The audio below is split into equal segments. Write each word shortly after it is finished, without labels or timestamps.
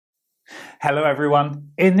Hello everyone,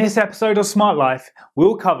 in this episode of Smart Life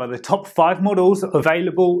we'll cover the top 5 models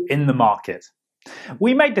available in the market.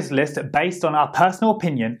 We made this list based on our personal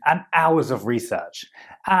opinion and hours of research,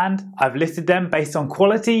 and I've listed them based on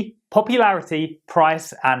quality, popularity,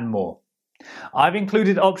 price and more. I've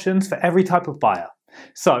included options for every type of buyer,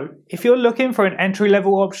 so if you're looking for an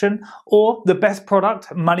entry-level option or the best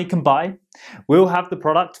product money can buy, we'll have the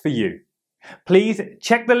product for you. Please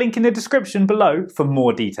check the link in the description below for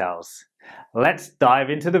more details. Let's dive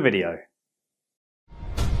into the video.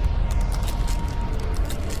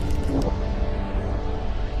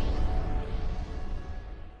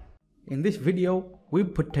 In this video, we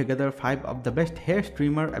put together 5 of the best hair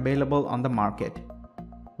streamer available on the market.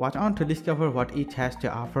 Watch on to discover what each has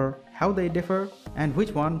to offer, how they differ, and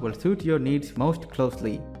which one will suit your needs most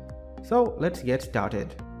closely. So let's get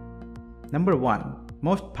started. Number 1.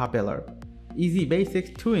 Most popular.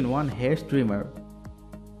 EZBASICS 2-in-1 Hair Streamer.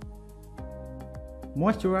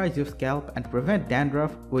 Moisturize your scalp and prevent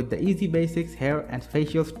dandruff with the EZBASICS Hair and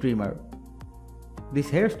Facial Streamer. This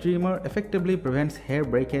hair streamer effectively prevents hair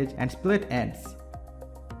breakage and split ends.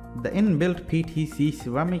 The inbuilt PTC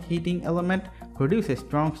ceramic heating element produces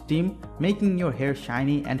strong steam, making your hair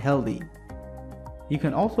shiny and healthy. You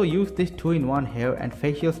can also use this 2-in-1 hair and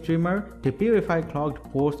facial streamer to purify clogged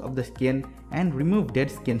pores of the skin and remove dead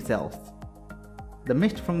skin cells. The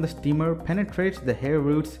mist from the steamer penetrates the hair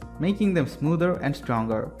roots, making them smoother and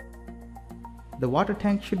stronger. The water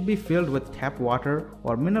tank should be filled with tap water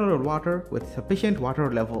or mineral water with sufficient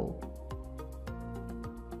water level.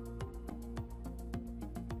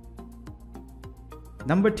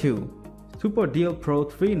 Number 2. Super Deal Pro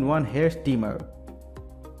 3-in-1 Hair Steamer.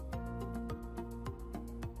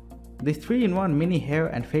 This 3-in-1 mini hair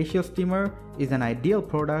and facial steamer is an ideal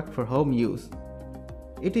product for home use.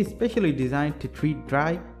 It is specially designed to treat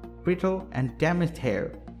dry, brittle, and damaged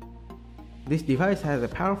hair. This device has a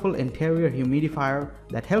powerful interior humidifier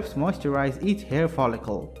that helps moisturize each hair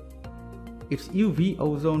follicle. Its UV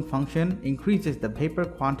ozone function increases the vapor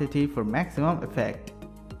quantity for maximum effect.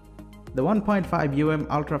 The 1.5 mm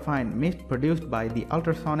ultrafine mist produced by the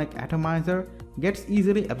ultrasonic atomizer gets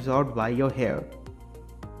easily absorbed by your hair.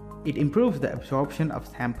 It improves the absorption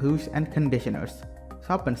of shampoos and conditioners,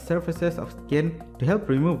 softens surfaces of skin to help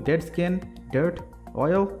remove dead skin, dirt,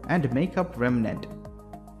 oil, and makeup remnant.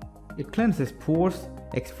 It cleanses pores,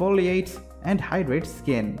 exfoliates, and hydrates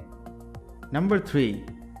skin. Number 3.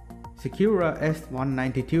 Secura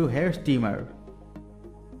S192 Hair Steamer.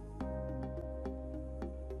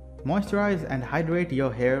 Moisturize and hydrate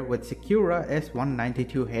your hair with Secura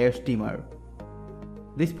S192 Hair Steamer.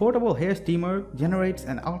 This portable hair steamer generates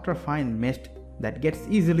an ultra-fine mist that gets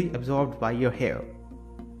easily absorbed by your hair.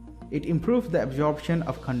 It improves the absorption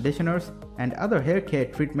of conditioners and other hair care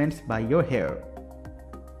treatments by your hair.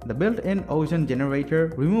 The built-in ozone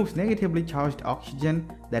generator removes negatively charged oxygen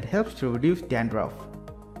that helps to reduce dandruff.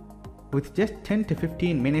 With just 10 to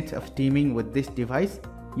 15 minutes of steaming with this device,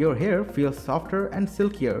 your hair feels softer and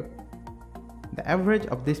silkier. The average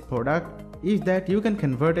of this product is that you can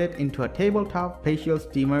convert it into a tabletop facial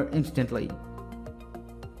steamer instantly.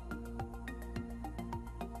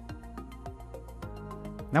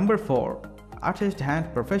 Number 4. Artist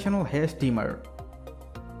Hand Professional Hair Steamer.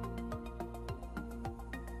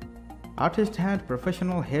 Artist Hand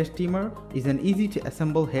Professional Hair Steamer is an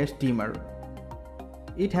easy-to-assemble hair steamer.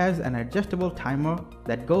 It has an adjustable timer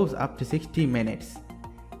that goes up to 60 minutes.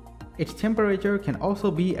 Its temperature can also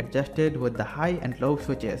be adjusted with the high and low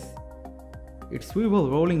switches. Its swivel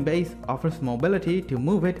rolling base offers mobility to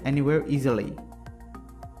move it anywhere easily.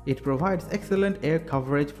 It provides excellent air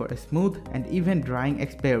coverage for a smooth and even drying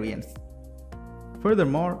experience.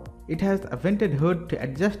 Furthermore, it has a vented hood to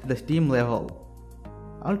adjust the steam level.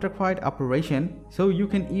 Ultra-quiet operation so you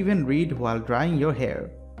can even read while drying your hair.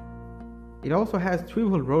 It also has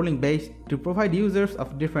swivel rolling base to provide users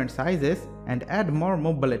of different sizes and add more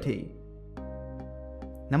mobility.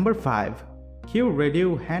 Number 5.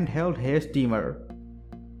 Q-Redew Handheld Hair Steamer.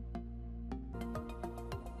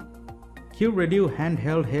 Q-Redew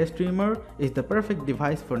Handheld Hair Steamer is the perfect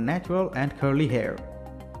device for natural and curly hair.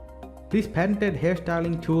 This patented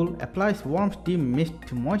hairstyling tool applies warm steam mist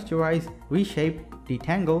to moisturize, reshape,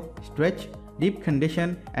 detangle, stretch, deep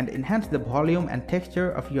condition, and enhance the volume and texture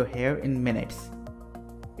of your hair in minutes.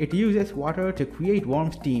 It uses water to create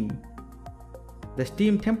warm steam. The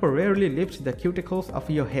steam temporarily lifts the cuticles of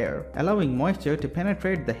your hair, allowing moisture to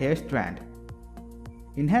penetrate the hair strand.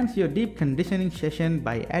 Enhance your deep conditioning session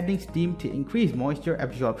by adding steam to increase moisture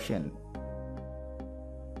absorption.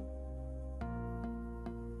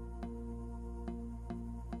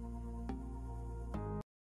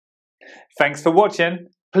 Thanks for watching.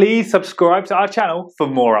 Please subscribe to our channel for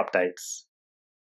more updates.